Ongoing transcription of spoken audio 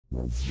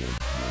What's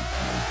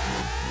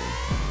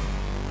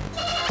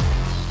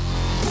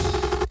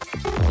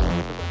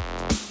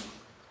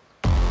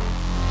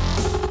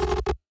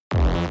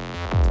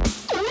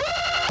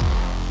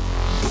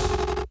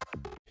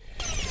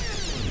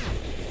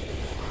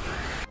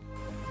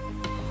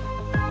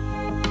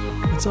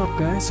up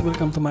guys,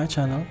 welcome to my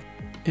channel.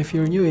 If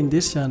you're new in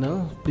this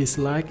channel, please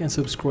like and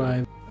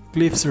subscribe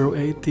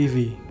Cliff08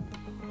 TV,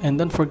 and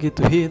don't forget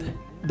to hit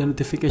the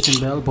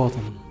notification bell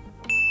button.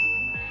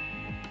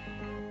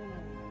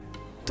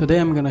 Today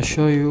I'm gonna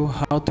show you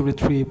how to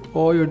retrieve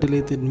all your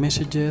deleted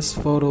messages,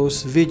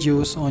 photos,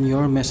 videos on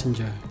your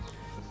messenger.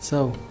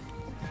 So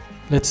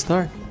let's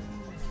start.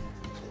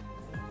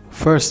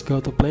 First,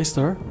 go to Play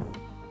Store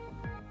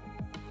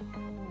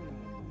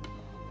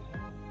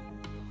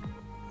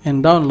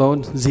and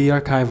download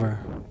ZArchiver.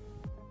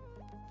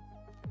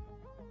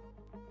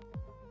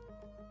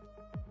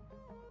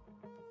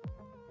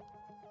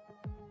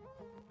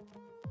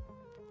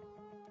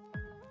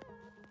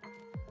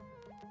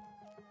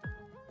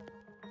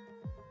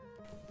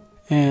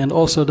 And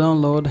also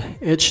download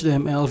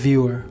HTML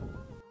Viewer.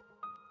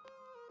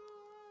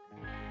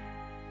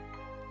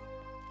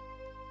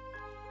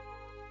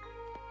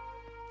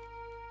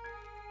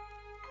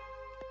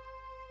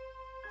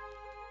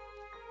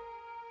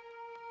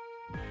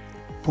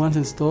 Once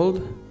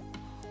installed,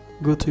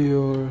 go to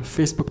your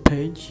Facebook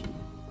page,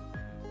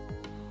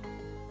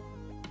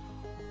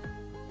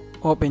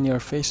 open your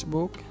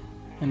Facebook,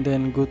 and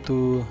then go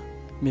to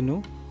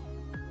menu,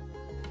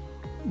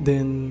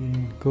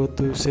 then go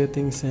to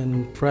settings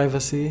and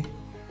privacy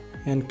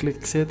and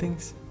click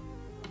settings.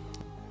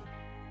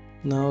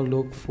 Now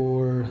look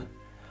for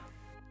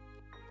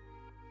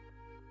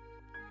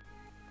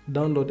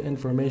download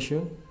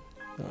information.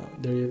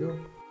 There you go.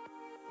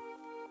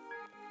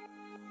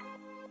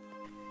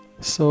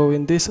 So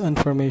in this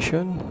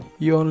information,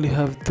 you only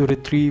have to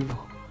retrieve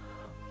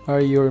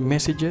your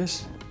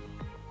messages.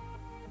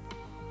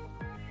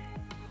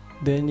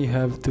 Then you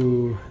have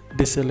to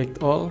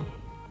deselect all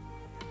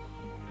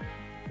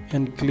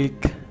and click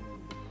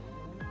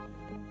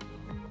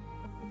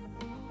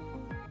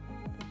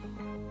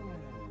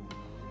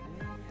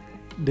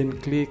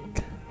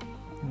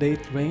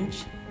date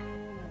range.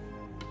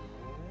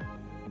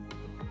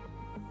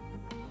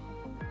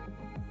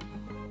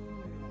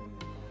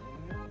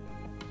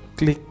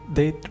 Click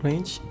date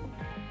range.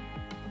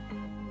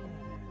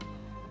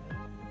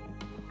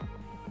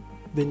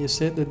 Then you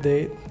set the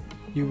date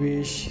you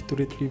wish to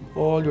retrieve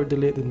all your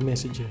deleted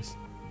messages.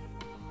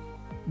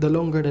 The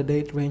longer the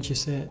date range you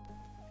set,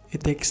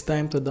 it takes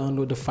time to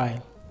download the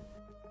file.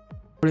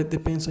 It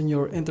depends on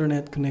your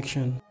internet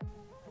connection.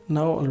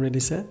 Now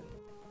already set.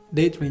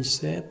 Date range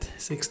set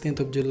 16th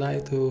of July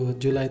to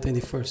July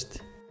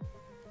 21st.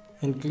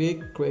 And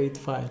click create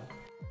file.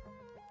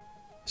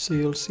 So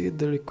you'll see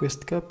the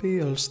request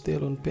copy are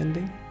still on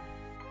pending.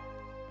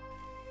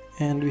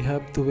 And we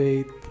have to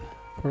wait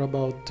for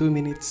about 2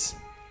 minutes.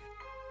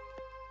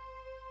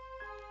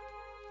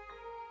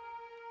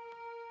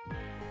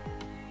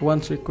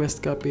 Once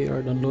request copy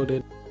are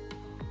downloaded,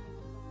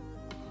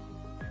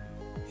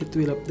 it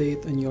will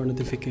update on your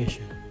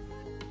notification.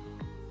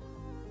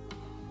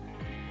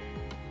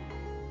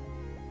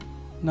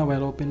 Now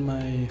I'll open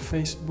my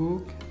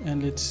Facebook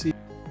and let's see.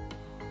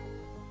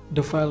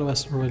 The file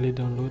was already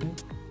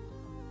downloaded.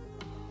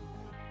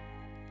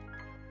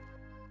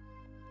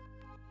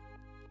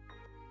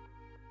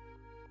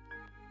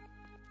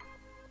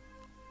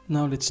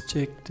 Now let's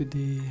check to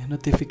the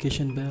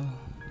notification bell.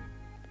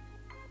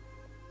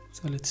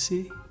 So let's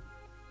see.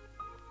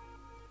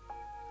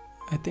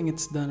 I think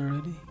it's done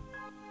already.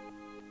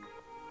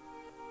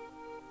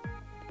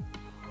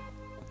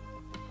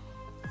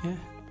 Yeah.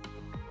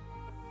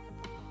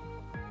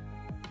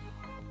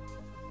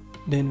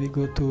 Then we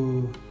go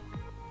to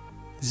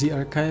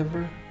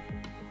ZArchiver.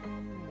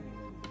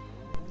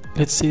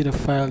 Let's see the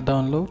file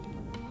download.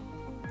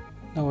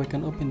 Now I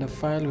can open the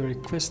file we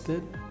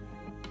requested.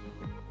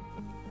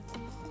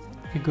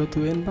 We go to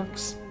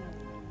inbox.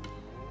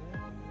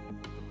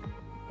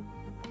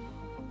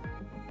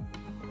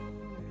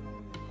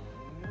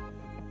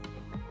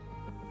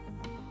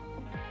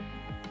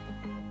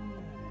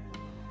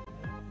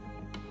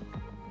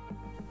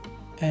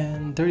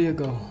 And there you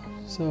go.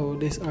 So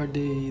these are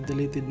the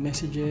deleted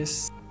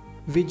messages,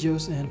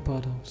 videos and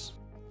photos.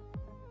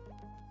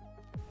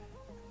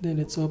 Then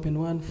let's open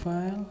one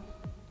file.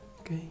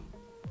 Okay,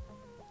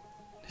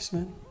 this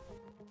one.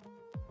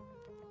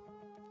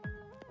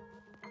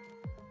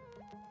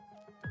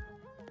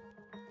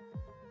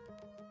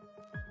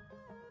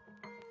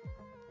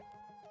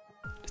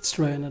 Let's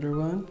try another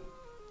one.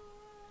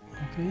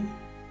 Okay.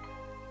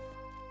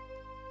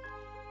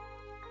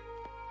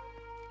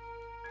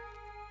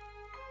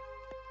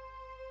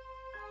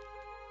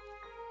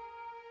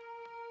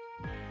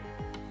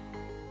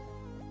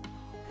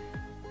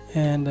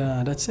 And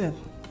that's it.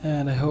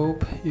 And I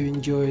hope you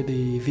enjoy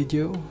the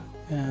video,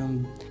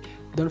 and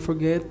don't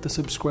forget to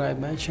subscribe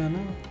my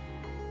channel.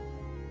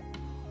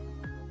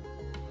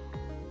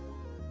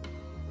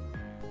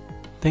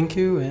 Thank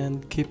you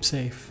and keep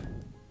safe.